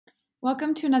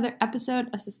Welcome to another episode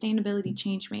of Sustainability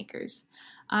Changemakers.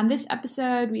 On this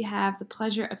episode, we have the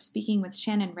pleasure of speaking with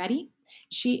Shannon Reddy.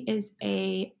 She is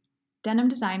a denim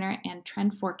designer and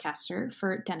trend forecaster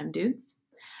for Denim Dudes.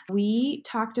 We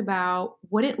talked about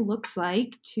what it looks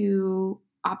like to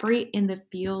operate in the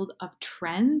field of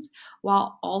trends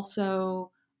while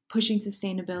also pushing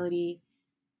sustainability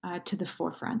to the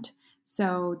forefront.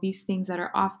 So these things that are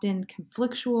often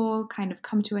conflictual kind of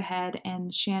come to a head,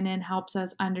 and Shannon helps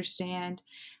us understand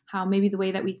how maybe the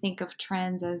way that we think of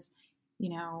trends as,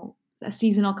 a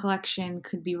seasonal collection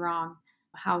could be wrong,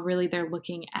 how really they're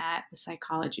looking at the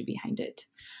psychology behind it.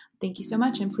 Thank you so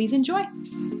much, and please enjoy.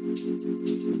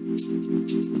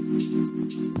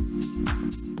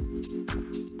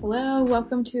 Hello,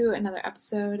 welcome to another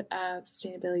episode of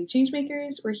Sustainability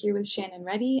Changemakers. We're here with Shannon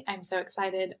Reddy. I'm so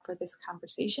excited for this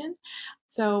conversation.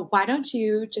 So why don't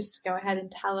you just go ahead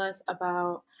and tell us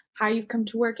about how you've come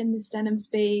to work in this denim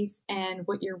space and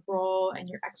what your role and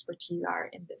your expertise are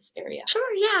in this area.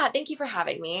 Sure, yeah. Thank you for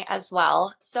having me as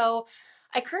well. So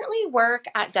I currently work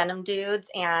at Denim Dudes,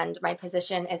 and my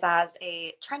position is as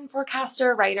a trend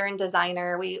forecaster, writer, and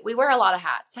designer. We wear a lot of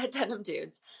hats at Denim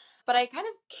Dudes. But I kind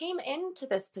of came into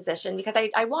this position because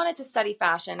I wanted to study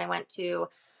fashion. I went to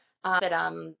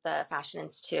Denim, the Fashion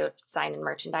Institute, Design and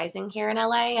Merchandising here in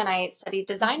LA, and I studied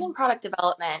design and product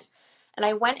development. And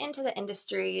I went into the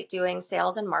industry doing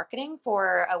sales and marketing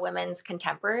for a women's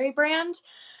contemporary brand.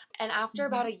 And after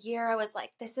about a year, I was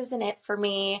like, this isn't it for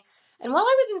me. And while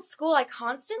I was in school, I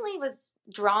constantly was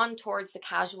drawn towards the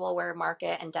casual wear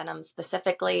market and denim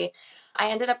specifically.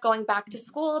 I ended up going back to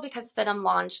school because Fitum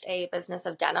launched a business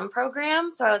of denim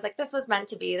program. So I was like, this was meant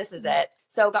to be. This is it.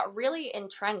 So got really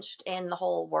entrenched in the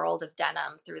whole world of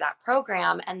denim through that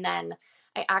program. And then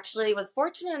I actually was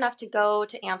fortunate enough to go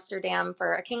to Amsterdam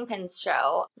for a Kingpins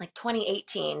show, like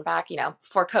 2018, back,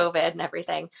 before COVID and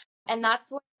everything. And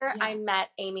that's where I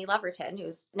met Amy Leverton,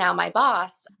 who's now my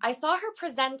boss. I saw her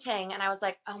presenting and I was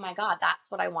like, oh my God, that's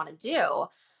what I want to do.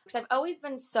 Because I've always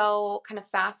been so kind of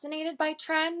fascinated by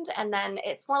trend. And then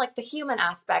it's more like the human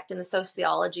aspect and the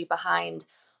sociology behind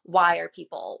why are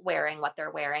people wearing what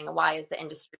they're wearing and why is the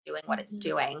industry doing what it's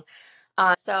doing.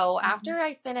 So after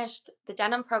I finished the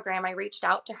denim program, I reached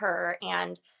out to her,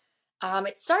 and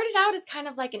it started out as kind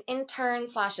of like an intern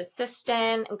slash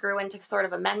assistant and grew into sort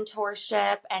of a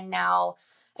mentorship. And now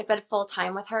I've been full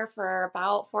time with her for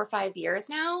about 4 or 5 years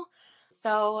now.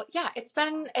 So yeah, it's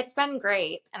been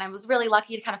great. And I was really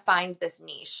lucky to kind of find this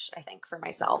niche, I think, for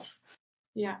myself.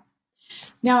 Yeah.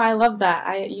 No, I love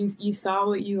that. You saw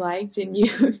what you liked and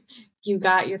you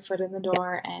got your foot in the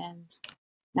door, and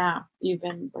now you've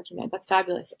been working there. That's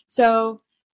fabulous. So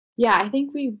yeah, I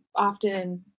think we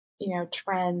often,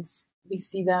 trends, we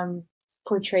see them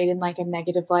portrayed in like a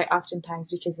negative light oftentimes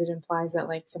because it implies that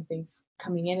like something's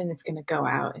coming in and it's going to go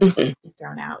out and be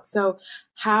thrown out. So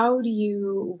how do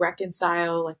you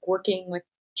reconcile like working with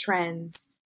trends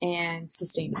and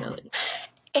sustainability?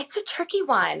 It's a tricky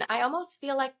one. I almost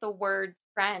feel like the word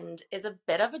trend is a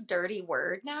bit of a dirty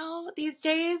word now these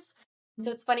days. So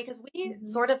it's funny because we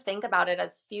sort of think about it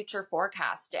as future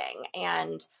forecasting,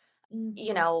 and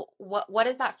what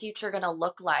is that future going to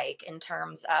look like in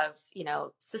terms of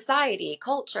society,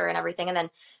 culture, and everything, and then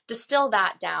distill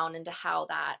that down into how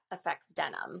that affects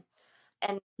denim.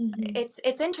 And it's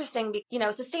interesting,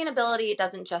 sustainability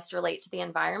doesn't just relate to the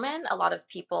environment. A lot of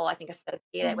people, I think, associate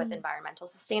it with environmental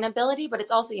sustainability, but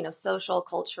it's also social,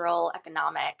 cultural,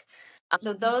 economic.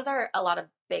 So those are a lot of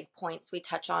big points we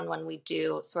touch on when we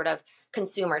do sort of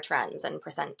consumer trends and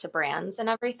present to brands and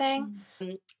everything.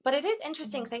 But it is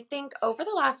interesting because I think over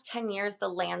the last 10 years, the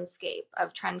landscape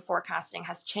of trend forecasting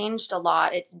has changed a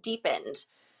lot. It's deepened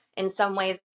in some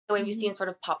ways, the way we've seen sort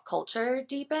of pop culture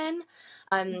deepen.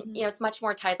 It's much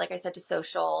more tied, like I said, to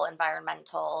social,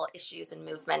 environmental issues and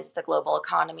movements, the global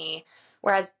economy.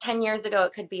 Whereas 10 years ago,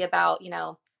 it could be about,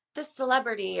 this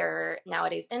celebrity or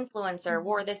nowadays influencer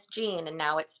wore this jean and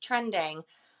now it's trending.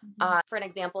 For an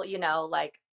example, Bella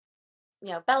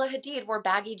Hadid wore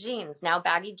baggy jeans. Now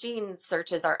baggy jeans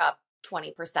searches are up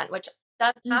 20%, which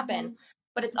does happen.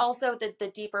 But it's also the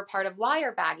deeper part of why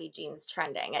are baggy jeans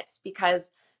trending. It's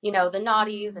because, the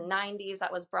noughties and 90s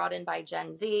that was brought in by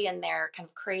Gen Z and their kind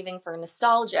of craving for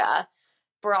nostalgia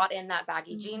brought in that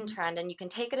baggy jean trend. And you can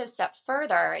take it a step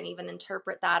further and even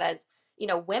interpret that as,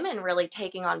 women really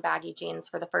taking on baggy jeans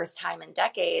for the first time in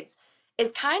decades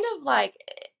is kind of like,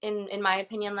 in my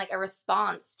opinion, like a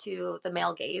response to the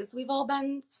male gaze we've all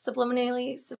been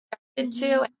subliminally subjected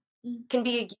to. It can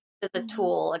be used as a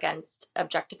tool against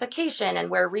objectification,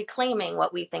 and we're reclaiming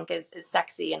what we think is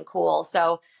sexy and cool.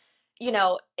 So,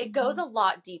 it goes a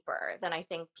lot deeper than I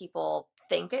think people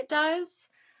think it does.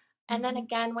 And then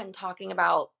again, when talking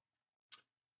about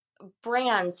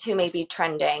brands who may be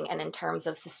trending and in terms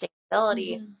of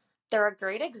sustainability, there are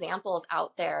great examples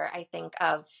out there, I think,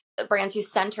 of brands who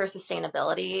center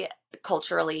sustainability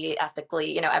culturally,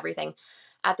 ethically, everything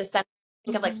at the center.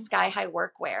 Think of like Sky High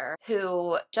Workwear,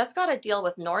 who just got a deal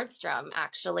with Nordstrom,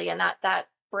 actually, and that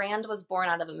brand was born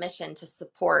out of a mission to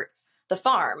support the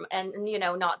farm and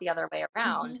not the other way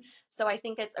around. So I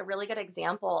think it's a really good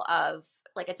example of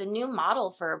like it's a new model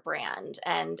for a brand,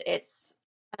 and it's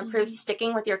kind of proves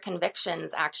sticking with your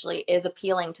convictions actually is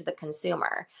appealing to the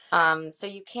consumer. So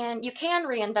you can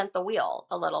reinvent the wheel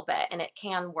a little bit, and it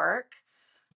can work.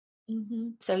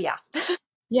 So yeah.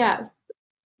 Yeah,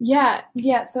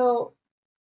 yeah. So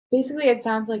basically, it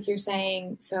sounds like you're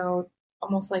saying so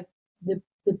almost like the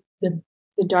the the,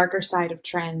 the darker side of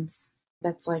trends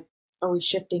that's like always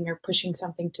shifting or pushing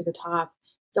something to the top.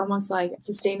 It's almost like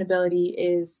sustainability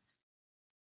is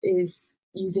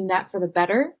using that for the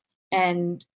better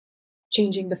and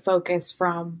changing the focus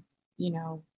from,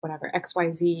 whatever,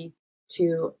 XYZ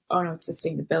to, oh no, it's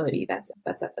sustainability. That's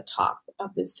at the top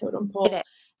of this totem It pole. is.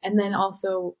 And then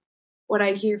also what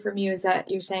I hear from you is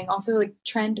that you're saying also like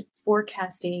trend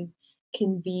forecasting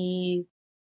can be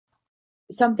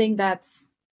something that's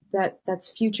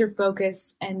future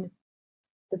focused and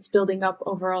that's building up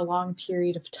over a long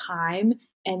period of time.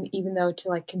 And even though to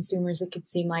like consumers, it could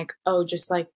seem like, oh, just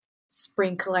like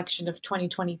spring collection of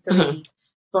 2023,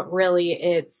 but really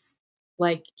it's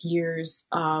like years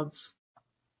of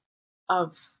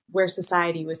where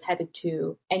society was headed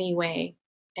to anyway,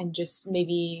 and just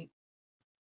maybe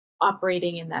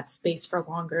operating in that space for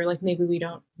longer. Like maybe we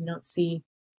don't see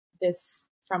this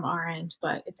from our end,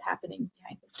 but it's happening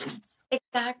behind the scenes.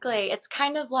 Exactly. It's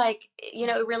kind of like,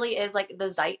 it really is like the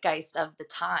zeitgeist of the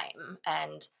time.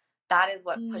 And that is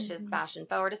what pushes fashion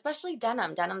forward, especially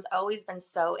denim. Denim's always been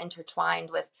so intertwined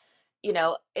with,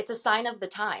 it's a sign of the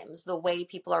times, the way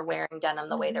people are wearing denim,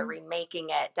 the way they're remaking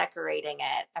it, decorating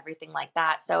it, everything like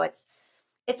that. So it's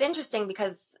interesting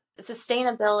because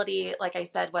sustainability, like I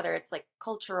said, whether it's like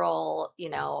cultural,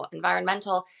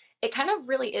 environmental, it kind of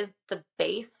really is the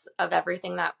base of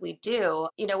everything that we do.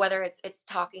 Whether it's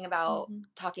talking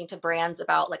to brands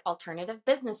about like alternative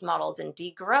business models and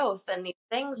degrowth and these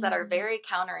things that are very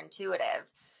counterintuitive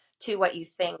to what you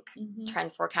think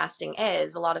trend forecasting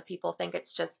is. A lot of people think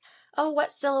it's just, oh,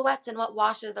 what silhouettes and what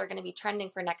washes are going to be trending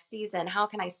for next season? How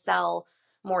can I sell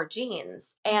more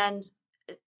jeans? And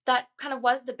that kind of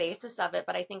was the basis of it.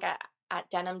 But I think at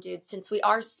Denim Dude, since we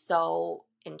are so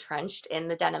entrenched in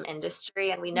the denim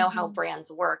industry and we know how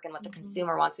brands work and what the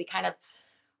consumer wants, we kind of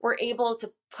were able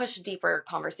to push deeper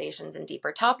conversations and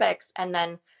deeper topics. And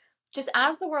then just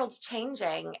as the world's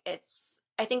changing,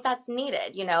 I think that's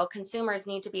needed. Consumers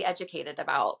need to be educated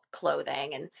about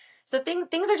clothing. And so things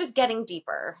are just getting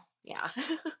deeper. Yeah.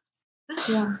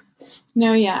 Yeah.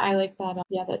 No, yeah, I like that.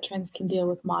 Yeah, that trends can deal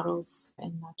with models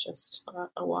and not just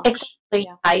a wash.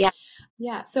 Exactly. Yeah.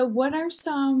 Yeah. So, what are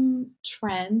some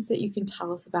trends that you can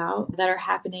tell us about that are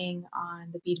happening on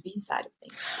the B2B side of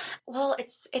things? Well,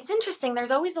 it's interesting.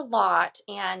 There's always a lot,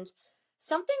 and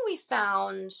something we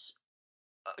found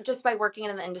just by working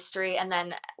in the industry and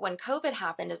then when COVID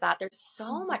happened is that there's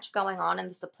so much going on in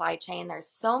the supply chain. There's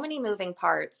so many moving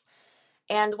parts.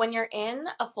 And when you're in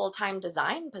a full-time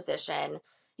design position,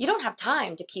 you don't have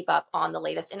time to keep up on the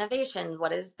latest innovation.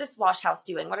 What is this wash house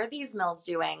doing? What are these mills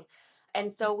doing?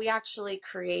 And so we actually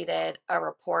created a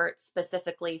report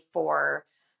specifically for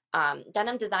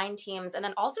denim design teams and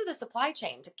then also the supply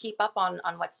chain to keep up on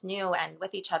what's new and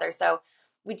with each other. So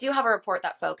we do have a report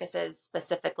that focuses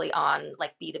specifically on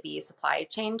like B2B supply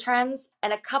chain trends.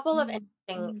 And a couple of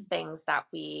interesting things that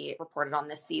we reported on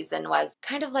this season was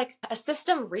kind of like a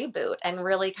system reboot and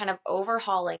really kind of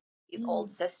overhauling these old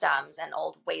systems and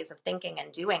old ways of thinking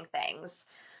and doing things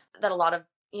that a lot of,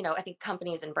 I think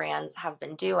companies and brands have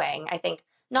been doing. I think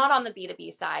not on the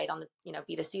B2B side, on the,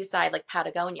 B2C side, like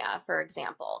Patagonia, for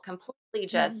example, completely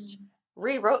just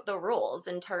rewrote the rules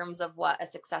in terms of what a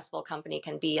successful company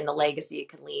can be and the legacy it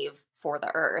can leave for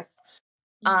the earth.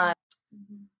 I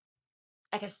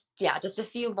guess, yeah, just a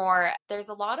few more. There's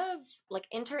a lot of like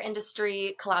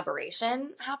inter-industry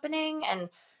collaboration happening and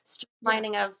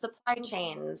streamlining of supply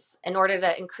chains in order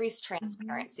to increase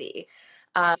transparency.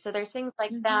 So there's things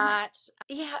like that.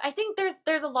 Yeah, I think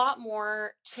there's a lot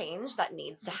more change that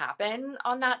needs to happen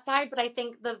on that side, but I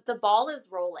think the ball is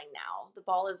rolling now. The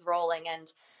ball is rolling,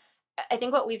 and I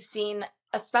think what we've seen,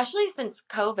 especially since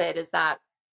COVID, is that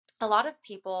a lot of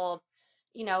people,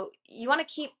 you want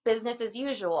to keep business as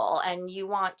usual and you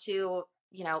want to,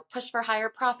 push for higher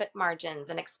profit margins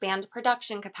and expand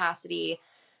production capacity,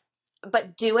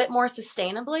 but do it more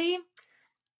sustainably.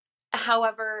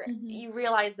 However, Mm-hmm. you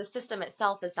realize the system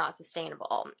itself is not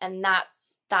sustainable, and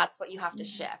that's what you have to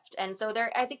Mm-hmm. shift. And so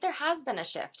I think there has been a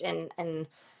shift in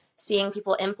seeing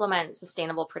people implement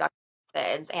sustainable production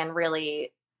methods and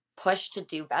really push to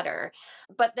do better.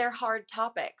 But they're hard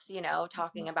topics,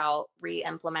 talking about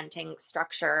re-implementing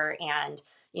structure and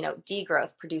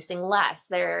degrowth, producing less.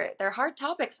 They're hard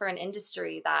topics for an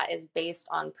industry that is based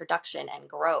on production and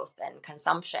growth and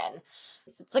consumption.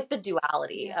 So it's like the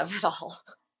duality Yeah. of it all.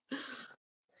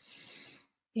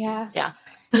 Yes. Yeah.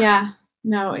 Yeah.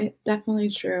 No, it's definitely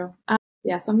true.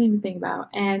 Yeah, something to think about.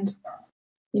 And,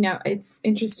 it's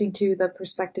interesting too, the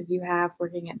perspective you have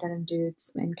working at Denim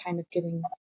Dudes and kind of getting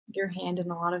your hand in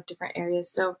a lot of different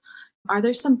areas. So, are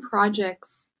there some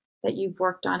projects that you've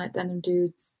worked on at Denim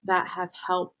Dudes that have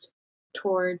helped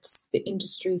towards the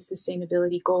industry's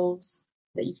sustainability goals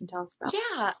that you can tell us about?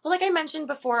 Yeah. Well, like I mentioned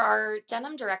before, our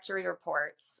denim directory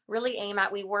reports really aim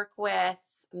at, we work with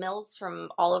mills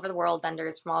from all over the world,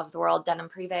 vendors from all over the world. Denim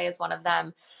Privé is one of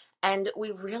them. And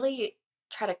we really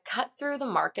try to cut through the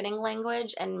marketing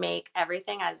language and make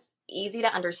everything as easy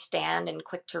to understand and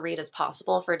quick to read as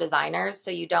possible for designers.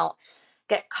 So you don't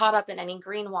get caught up in any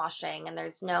greenwashing, and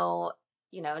there's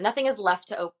nothing is left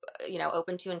to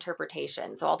open to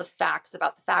interpretation. So all the facts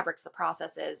about the fabrics, the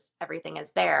processes, everything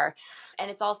is there.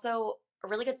 And it's also a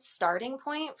really good starting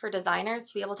point for designers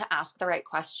to be able to ask the right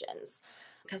questions,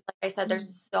 because like I said,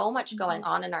 there's so much going Mm-hmm.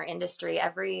 on in our industry.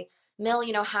 Every mill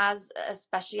has a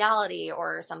speciality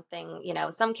or something,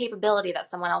 some capability that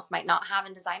someone else might not have,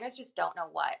 and designers just don't know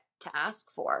what to ask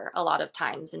for a lot of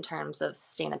times in terms of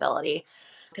sustainability,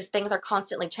 because things are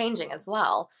constantly changing as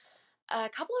well. A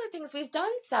couple of things, we've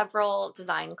done several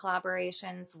design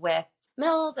collaborations with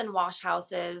mills and wash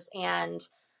houses, and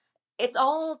it's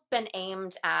all been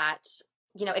aimed at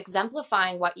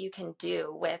exemplifying what you can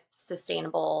do with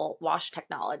sustainable wash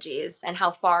technologies and how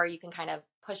far you can kind of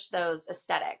push those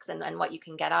aesthetics and what you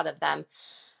can get out of them.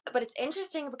 But it's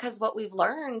interesting because what we've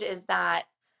learned is that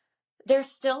there's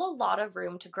still a lot of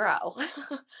room to grow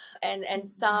and Mm-hmm.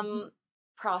 some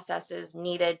processes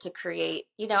needed to create,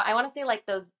 I want to say like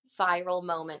those viral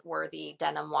moment worthy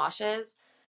denim washes.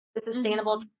 The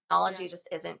sustainable Mm-hmm. Yeah. technology just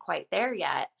isn't quite there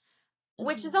yet,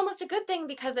 which is Mm-hmm. almost a good thing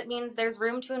because it means there's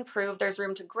room to improve, there's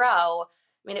room to grow. I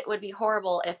mean, it would be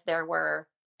horrible if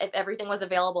everything was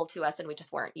available to us and we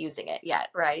just weren't using it yet,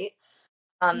 right?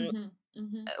 Um, Mm-hmm.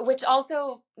 Mm-hmm. which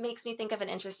also makes me think of an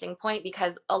interesting point,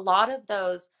 because a lot of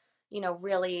those,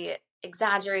 really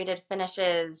exaggerated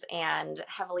finishes and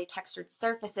heavily textured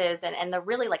surfaces and the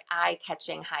really like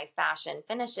eye-catching high fashion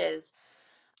finishes,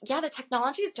 yeah, the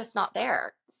technology is just not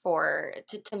there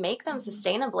to make them Mm-hmm.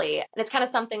 sustainably. And it's kind of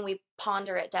something we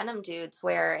ponder at Denim Dudes,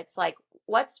 where it's like,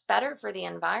 what's better for the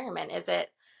environment? Is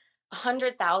it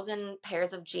 100,000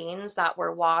 pairs of jeans that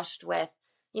were washed with,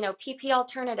 PP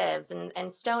alternatives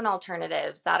and stone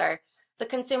alternatives that are the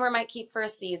consumer might keep for a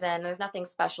season? There's nothing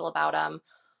special about them.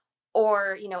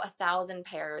 Or, 1,000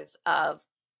 pairs of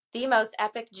the most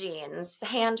epic jeans,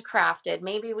 handcrafted.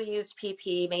 Maybe we used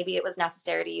PP, maybe it was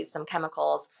necessary to use some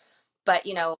chemicals, but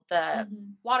the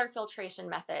Mm-hmm. water filtration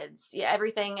methods, yeah,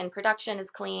 everything in production is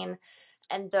clean,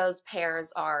 and those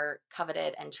pairs are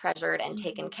coveted and treasured and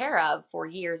taken Mm-hmm. care of for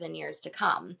years and years to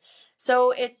come.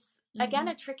 So it's again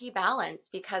Mm-hmm. a tricky balance,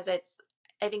 because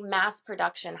I think mass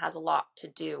production has a lot to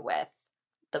do with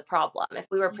the problem. If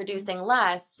we were Mm-hmm. producing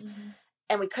less Mm-hmm.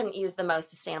 and we couldn't use the most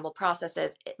sustainable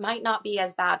processes, it might not be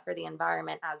as bad for the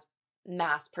environment as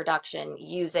mass production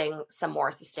using some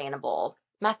more sustainable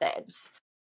methods.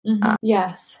 Mm-hmm.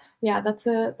 Yes. Yeah, that's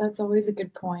always a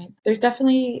good point. There's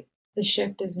definitely the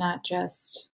shift is not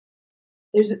just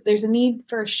there's a need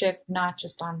for a shift not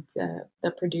just on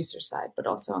the producer side, but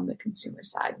also on the consumer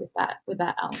side with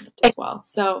that element as well.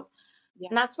 So yeah.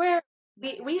 And that's where No,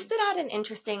 we sit at an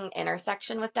interesting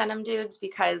intersection with Denim Dudes,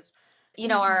 because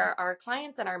mm-hmm. our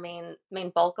clients and our main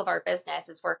bulk of our business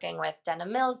is working with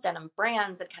denim mills, denim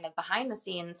brands, and kind of behind the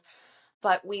scenes.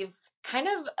 But we've kind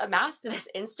of amassed this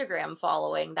Instagram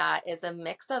following that is a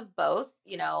mix of both,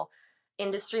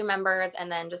 industry members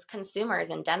and then just consumers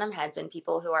and denim heads and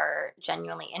people who are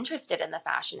genuinely interested in the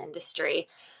fashion industry.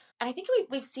 And I think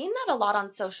we've seen that a lot on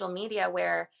social media,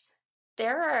 where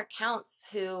there are accounts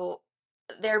who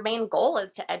their main goal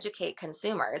is to educate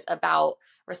consumers about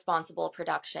responsible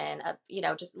production, of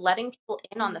just letting people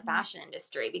in on the Mm-hmm. fashion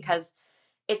industry, because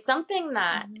it's something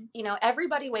that Mm-hmm.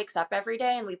 everybody wakes up every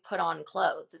day and we put on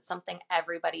clothes. It's something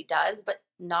everybody does, but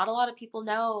not a lot of people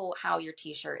know how your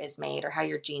t-shirt is made or how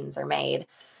your jeans are made.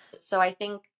 So I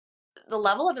think the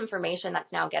level of information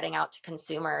that's now getting out to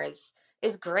consumers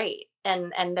is great,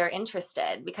 and they're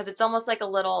interested, because it's almost like a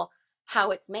little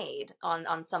how it's made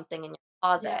on something in your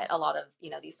closet, Yeah. a lot of,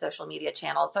 these social media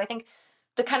channels. So I think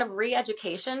the kind of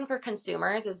re-education for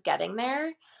consumers is getting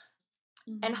there.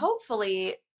 And Mm-hmm.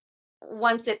 hopefully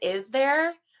once it is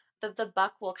there, the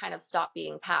buck will kind of stop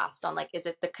being passed on, like, is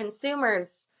it the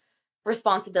consumer's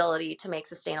responsibility to make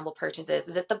sustainable purchases?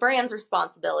 Is it the brand's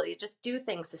responsibility to just do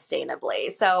things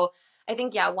sustainably? So I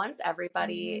think, yeah, once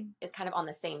everybody Mm-hmm. is kind of on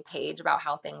the same page about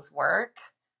how things work,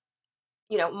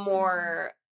 Mm-hmm.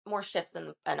 more shifts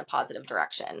in a positive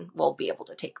direction will be able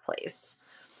to take place.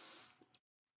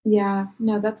 Yeah,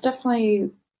 no, that's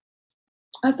definitely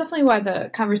why the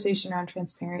conversation around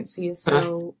transparency is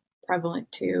so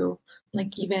prevalent too.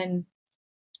 Like even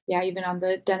yeah, even on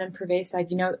the denim purvey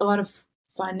side, a lot of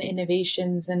fun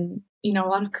innovations and a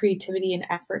lot of creativity and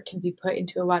effort can be put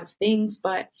into a lot of things,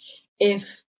 but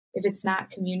if it's not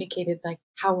communicated, like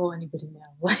how will anybody know?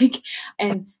 Like,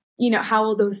 and how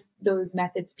will those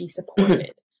methods be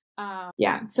supported?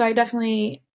 Yeah, so I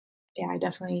definitely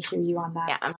hear you on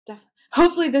that. Yeah.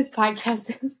 Hopefully, this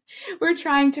podcast is we're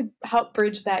trying to help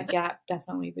bridge that gap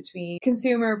definitely between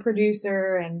consumer,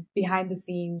 producer, and behind the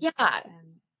scenes. Yeah.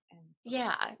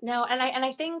 Yeah, no, and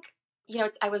I think,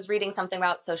 I was reading something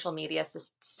about social media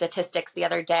statistics the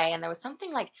other day, and there was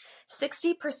something like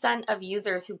 60% of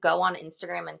users who go on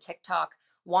Instagram and TikTok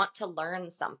want to learn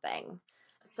something.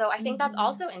 So I think that's Mm-hmm,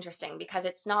 also interesting because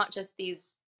it's not just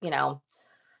these,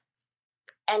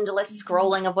 endless mm-hmm,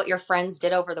 scrolling of what your friends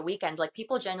did over the weekend. Like,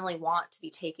 people genuinely want to be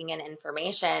taking in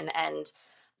information. And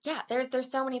yeah,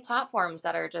 there's so many platforms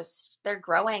that are just, they're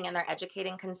growing and they're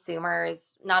educating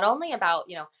consumers not only about,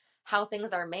 how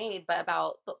things are made, but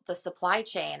about the supply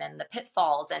chain and the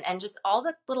pitfalls and just all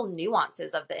the little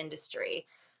nuances of the industry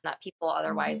that people mm-hmm.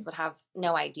 otherwise would have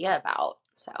no idea about.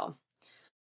 So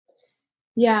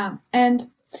Yeah, and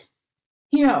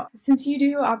since you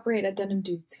do operate at Denim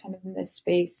Dudes, kind of in this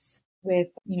space with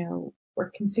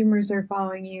where consumers are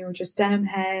following you, just denim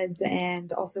heads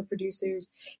and also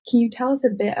producers, can you tell us a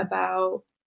bit about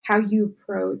how you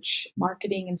approach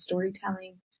marketing and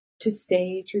storytelling to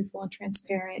stay truthful and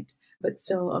transparent, but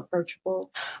still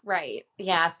approachable? right.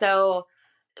 Yeah. So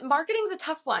marketing's a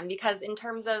tough one because in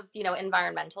terms of,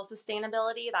 environmental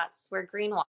sustainability, that's where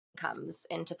greenwashing comes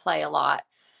into play a lot.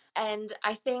 And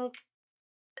I think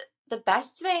the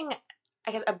best thing,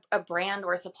 I guess, a brand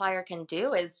or a supplier can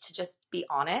do is to just be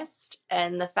honest.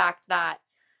 And the fact that,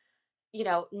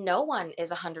 no one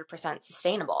is 100%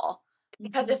 sustainable,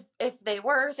 because Mm-hmm. if they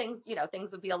were, things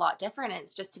would be a lot different.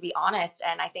 It's just to be honest.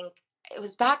 And I think it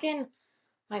was back in,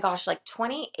 my gosh, like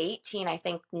 2018, I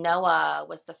think Noah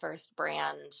was the first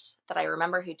brand that I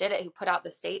remember who did it, who put out the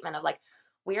statement of like,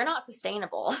 we are not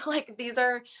sustainable. Like, these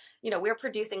are, we're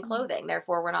producing clothing,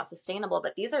 therefore we're not sustainable,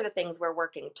 but these are the things we're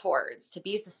working towards to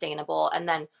be sustainable. And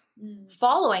then Mm-hmm.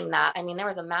 following that, I mean, there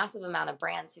was a massive amount of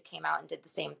brands who came out and did the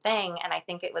same thing. And I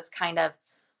think it was kind of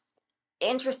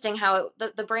interesting how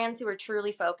the brands who were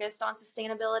truly focused on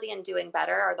sustainability and doing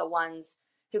better are the ones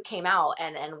who came out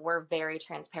and were very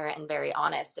transparent and very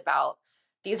honest about,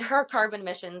 these are our carbon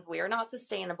emissions, we're not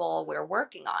sustainable, we're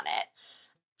working on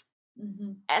it.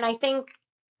 Mm-hmm. And I think,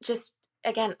 just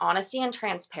again, honesty and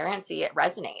transparency, it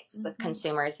resonates with Mm-hmm.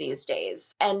 consumers these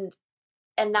days.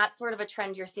 And that's sort of a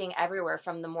trend you're seeing everywhere,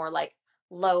 from the more like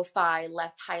lo-fi,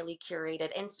 less highly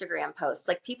curated Instagram posts.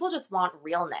 Like, people just want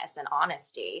realness and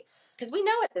honesty, because we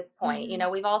know at this point,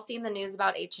 Mm-hmm. we've all seen the news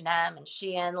about H&M and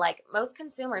Shein. Like, most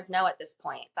consumers know at this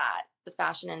point that the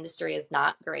fashion industry is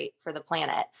not great for the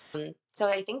planet. So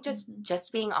I think Mm-hmm.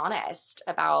 just being honest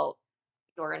about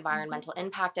your Mm-hmm. environmental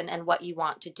impact and what you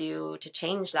want to do to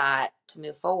change that, to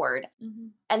move forward. Mm-hmm.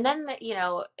 And then,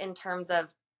 in terms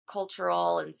of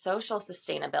cultural and social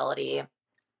sustainability,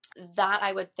 that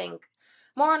I would think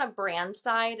more on a brand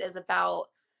side is about,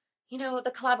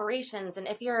 the collaborations. And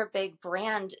if you're a big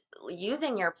brand,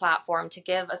 using your platform to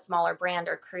give a smaller brand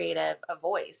or creative a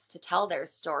voice to tell their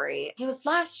story. It was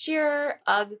last year,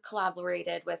 UGG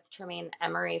collaborated with Tremaine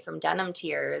Emery from Denim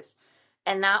Tears.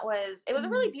 And it was a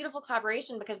really beautiful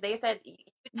collaboration because they said, you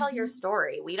tell your Mm-hmm.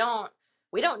 story. We don't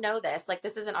know this. Like,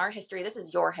 this isn't our history. This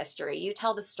is your history. You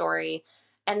tell the story.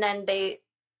 And then they,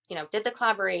 did the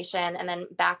collaboration and then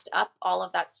backed up all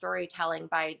of that storytelling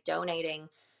by donating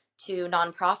to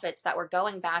nonprofits that were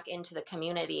going back into the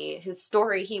community whose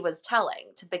story he was telling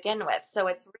to begin with. So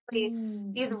it's really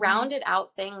these Mm-hmm. rounded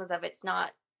out things of, it's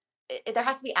not, there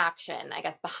has to be action, I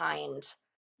guess, behind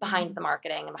Mm-hmm. the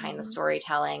marketing and behind the Mm-hmm.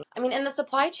 storytelling. I mean, in the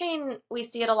supply chain, we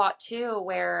see it a lot too,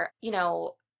 where,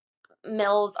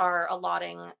 mills are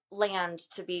allotting land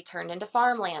to be turned into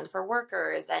farmland for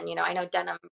workers. And, I know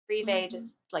Denim Privé Mm-hmm.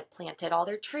 just like planted all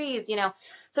their trees.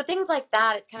 So things like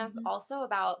that. It's kind of Mm-hmm. also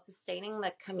about sustaining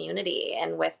the community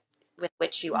and with with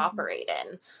which you operate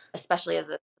in, especially as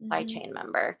a supply chain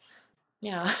member.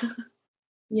 Yeah.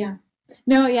 Yeah.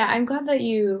 No, yeah, I'm glad that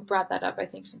you brought that up. I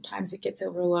think sometimes it gets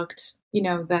overlooked,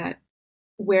 that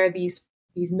where these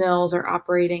mills are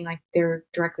operating, like they're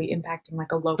directly impacting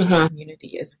like a local Mhm.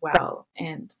 community as well,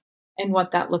 and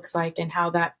what that looks like, and how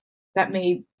that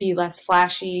may be less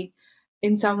flashy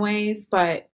in some ways,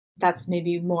 but that's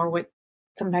maybe more what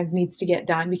sometimes needs to get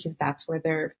done because that's where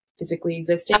they're physically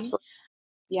existing. Absolutely.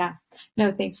 Yeah.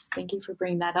 No, thanks. Thank you for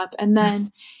bringing that up. And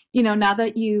then, now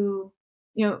that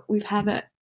we've had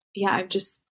I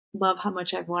just love how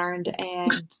much I've learned.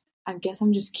 And I guess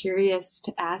I'm just curious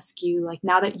to ask you, like,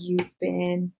 now that you've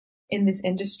been in this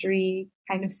industry,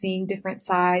 kind of seeing different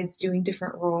sides, doing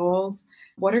different roles,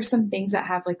 what are some things that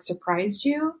have like surprised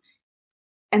you?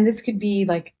 And this could be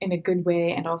like in a good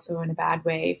way and also in a bad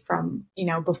way from,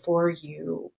 before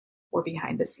you were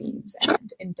behind the scenes Sure.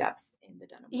 and in depth in the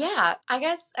denim world. Yeah, I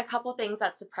guess a couple things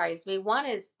that surprised me. One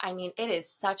is, I mean, it is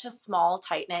such a small,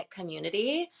 tight-knit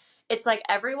community. It's like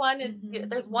everyone is,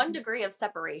 there's one degree of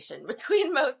separation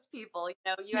between most people.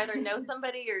 You either know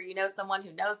somebody or you know someone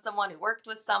who knows someone who worked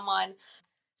with someone.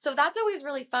 So that's always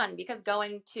really fun because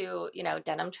going to,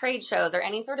 denim trade shows or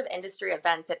any sort of industry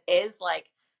events, it is like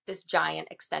this giant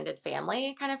extended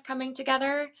family kind of coming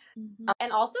together.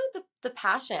 And also the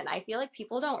passion. I feel like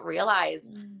people don't realize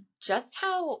just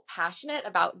how passionate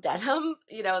about denim,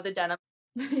 the denim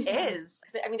Yeah. is.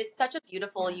 'Cause, I mean, it's such a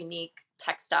beautiful, Yeah. unique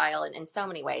textile in so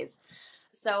many ways.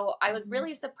 So I was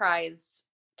really surprised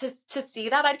to see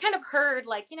that. I'd kind of heard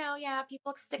like, yeah,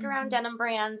 people stick around denim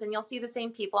brands and you'll see the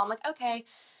same people. I'm like, okay.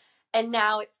 And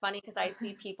now it's funny because I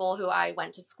see people who I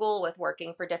went to school with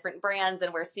working for different brands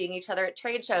and we're seeing each other at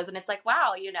trade shows. And it's like,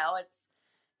 wow,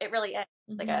 it really is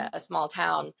like a small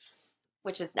town,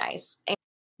 which is nice. And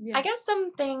I Yeah. guess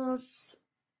some things,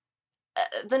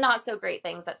 the not so great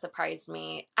things that surprised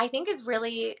me, I think is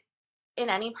really in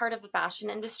any part of the fashion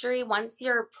industry, once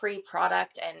you're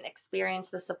pre-product and experience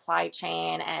the supply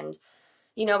chain and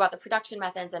you know about the production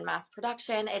methods and mass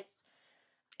production,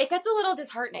 it gets a little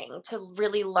disheartening to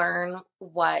really learn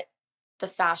what the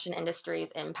fashion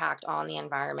industry's impact on the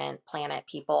environment, planet,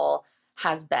 people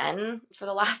has been for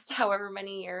the last however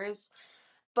many years.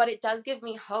 But it does give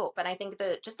me hope. And I think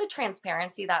that just the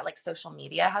transparency that like social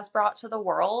media has brought to the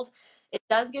world, it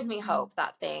does give me hope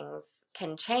that things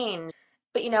can change.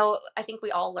 But I think we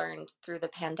all learned through the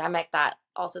pandemic that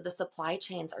also the supply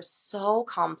chains are so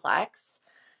complex.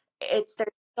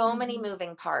 There's so many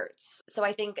moving parts. So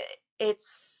I think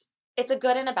it's a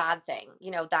good and a bad thing,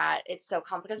 that it's so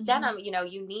complex. Because denim,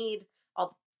 you need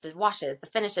all the washes, the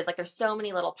finishes, like there's so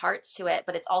many little parts to it,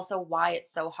 but it's also why it's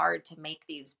so hard to make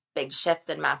these big shifts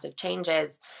and massive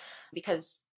changes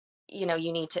because you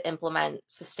need to implement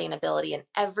sustainability in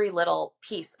every little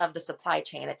piece of the supply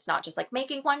chain. It's not just like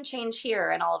making one change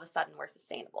here and all of a sudden we're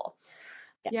sustainable.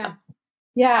 Yeah. Yeah.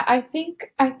 Yeah. I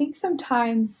think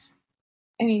sometimes,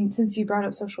 I mean, since you brought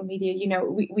up social media,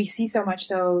 we see so much,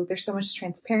 so there's so much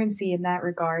transparency in that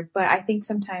regard. But I think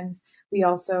sometimes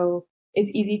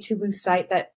it's easy to lose sight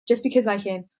that just because I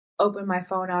can open my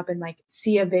phone up and like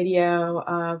see a video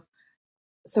of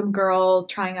some girl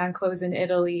trying on clothes in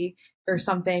Italy or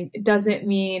something, it doesn't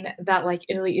mean that like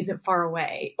Italy isn't far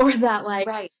away or that like,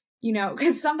 Right.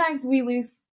 because sometimes we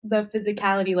lose the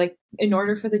physicality, like in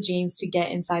order for the jeans to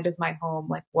get inside of my home,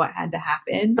 like what had to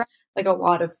happen, Right. like a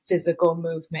lot of physical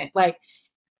movement, like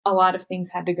a lot of things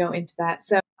had to go into that.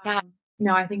 So, Yeah.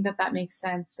 no, I think that makes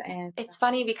sense. And It's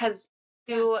funny because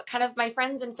to kind of my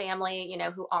friends and family,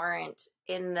 who aren't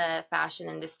in the fashion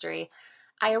industry,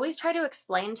 I always try to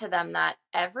explain to them that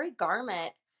every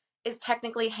garment is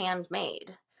technically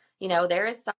handmade. There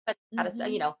is somebody had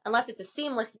a, unless it's a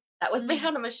seamless that was made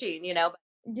on a machine, but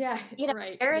yeah,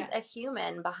 right. there is Yeah. a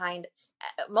human behind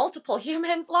multiple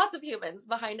humans, lots of humans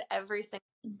behind every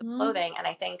single clothing. And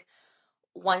I think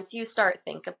once you start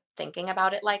thinking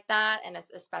about it like that, and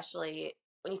especially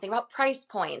when you think about price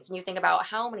points and you think about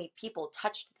how many people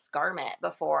touched this garment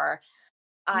before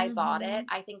I bought it,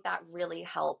 I think that really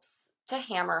helps to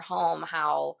hammer home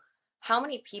how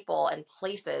many people and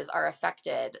places are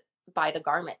affected by the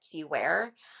garments you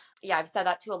wear. Yeah, I've said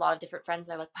that to a lot of different friends.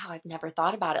 And they're like, wow, I've never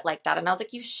thought about it like that. And I was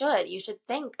like, you should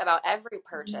think about every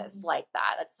purchase like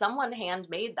that someone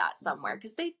handmade that somewhere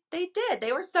because they did.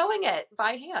 They were sewing it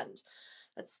by hand.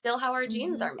 That's still how our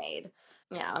jeans are made.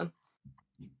 Yeah.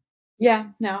 Yeah,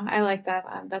 no, I like that.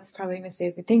 That's probably going to say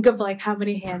if we think of like how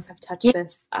many hands have touched Yeah.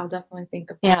 this, I'll definitely think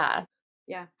of that.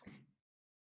 Yeah. Yeah.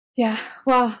 Yeah.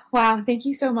 Well, wow. Thank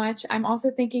you so much. I'm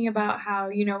also thinking about how,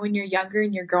 when you're younger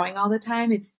and you're growing all the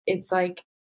time, it's like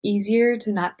easier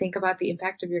to not think about the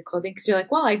impact of your clothing because you're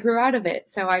like, well, I grew out of it,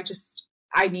 so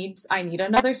I need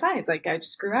another size. Like I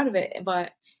just grew out of it.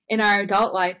 But in our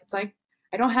adult life, it's like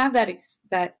I don't have that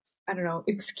I don't know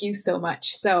excuse so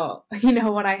much. So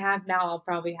what I have now, I'll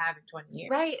probably have in 20 years.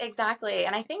 Right, exactly.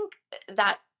 And I think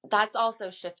that that's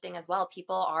also shifting as well.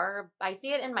 People are, I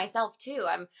see it in myself too.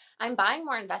 I'm buying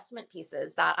more investment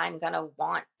pieces that I'm gonna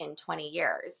want in 20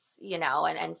 years,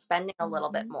 and spending a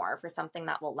little bit Mm-hmm. more for something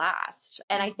that will last.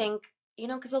 And I Mm-hmm. think,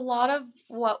 because a lot of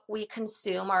what we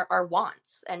consume are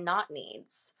wants and not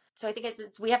needs. So I think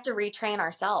it's we have to retrain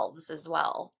ourselves as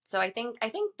well. So I think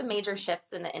the major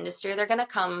shifts in the industry, they're gonna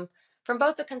come from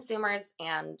both the consumers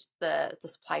and the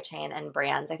supply chain and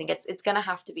brands. I think it's going to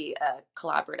have to be a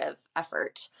collaborative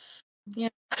effort. Yeah.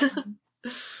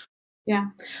 Yeah.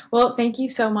 Well, thank you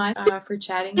so much for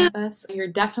chatting with us. You're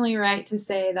definitely right to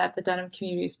say that the denim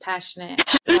community is passionate.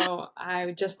 So I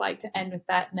would just like to end with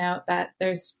that note that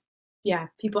there's,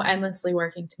 people endlessly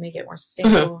working to make it more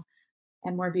sustainable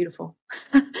and more beautiful.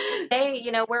 Hey,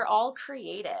 we're all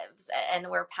creatives and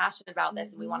we're passionate about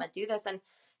this and we want to do this. And,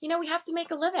 we have to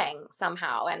make a living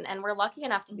somehow. And we're lucky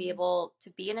enough to be able to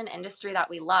be in an industry that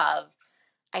we love.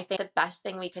 I think the best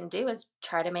thing we can do is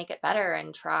try to make it better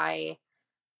and try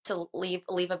to leave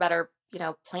a better,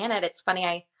 planet. It's funny.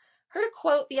 I heard a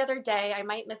quote the other day. I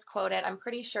might misquote it. I'm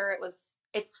pretty sure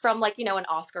it's from like, an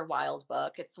Oscar Wilde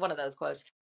book. It's one of those quotes.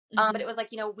 But it was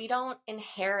like, we don't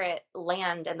inherit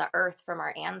land and the earth from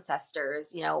our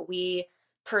ancestors. We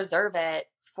preserve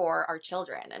it for our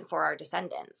children and for our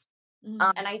descendants.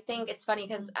 And I think it's funny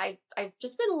because I've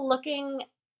just been looking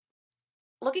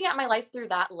at my life through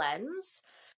that lens.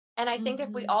 And I think if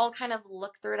we all kind of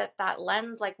look through it at that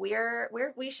lens, like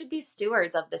we should be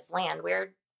stewards of this land.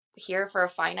 We're here for a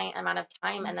finite amount of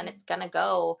time, and then it's gonna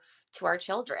go to our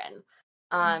children.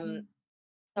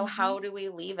 So how do we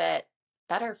leave it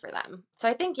better for them? So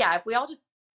I think, if we all just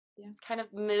kind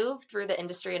of move through the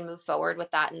industry and move forward with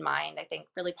that in mind, I think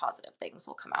really positive things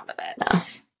will come out of it.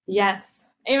 Yes.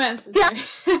 Amen, sister.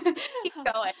 Yeah. Keep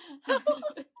going.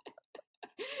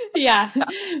 Yeah.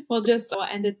 We'll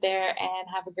end it there and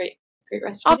have a great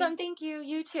rest of your Awesome. Thank you.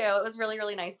 You too. It was really,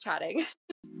 really nice chatting.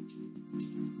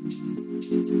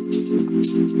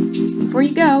 Before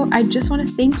you go, I just want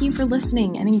to thank you for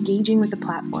listening and engaging with the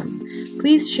platform.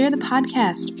 Please share the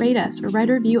podcast, rate us, or write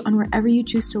a review on wherever you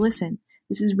choose to listen.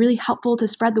 This is really helpful to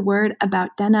spread the word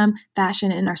about denim,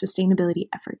 fashion, and our sustainability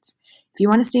efforts. If you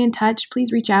want to stay in touch,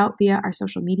 please reach out via our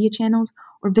social media channels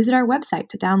or visit our website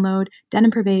to download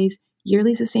Denim Purvey's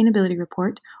yearly sustainability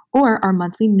report or our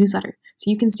monthly newsletter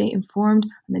so you can stay informed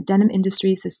on the denim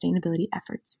industry's sustainability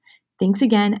efforts. Thanks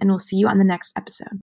again, and we'll see you on the next episode.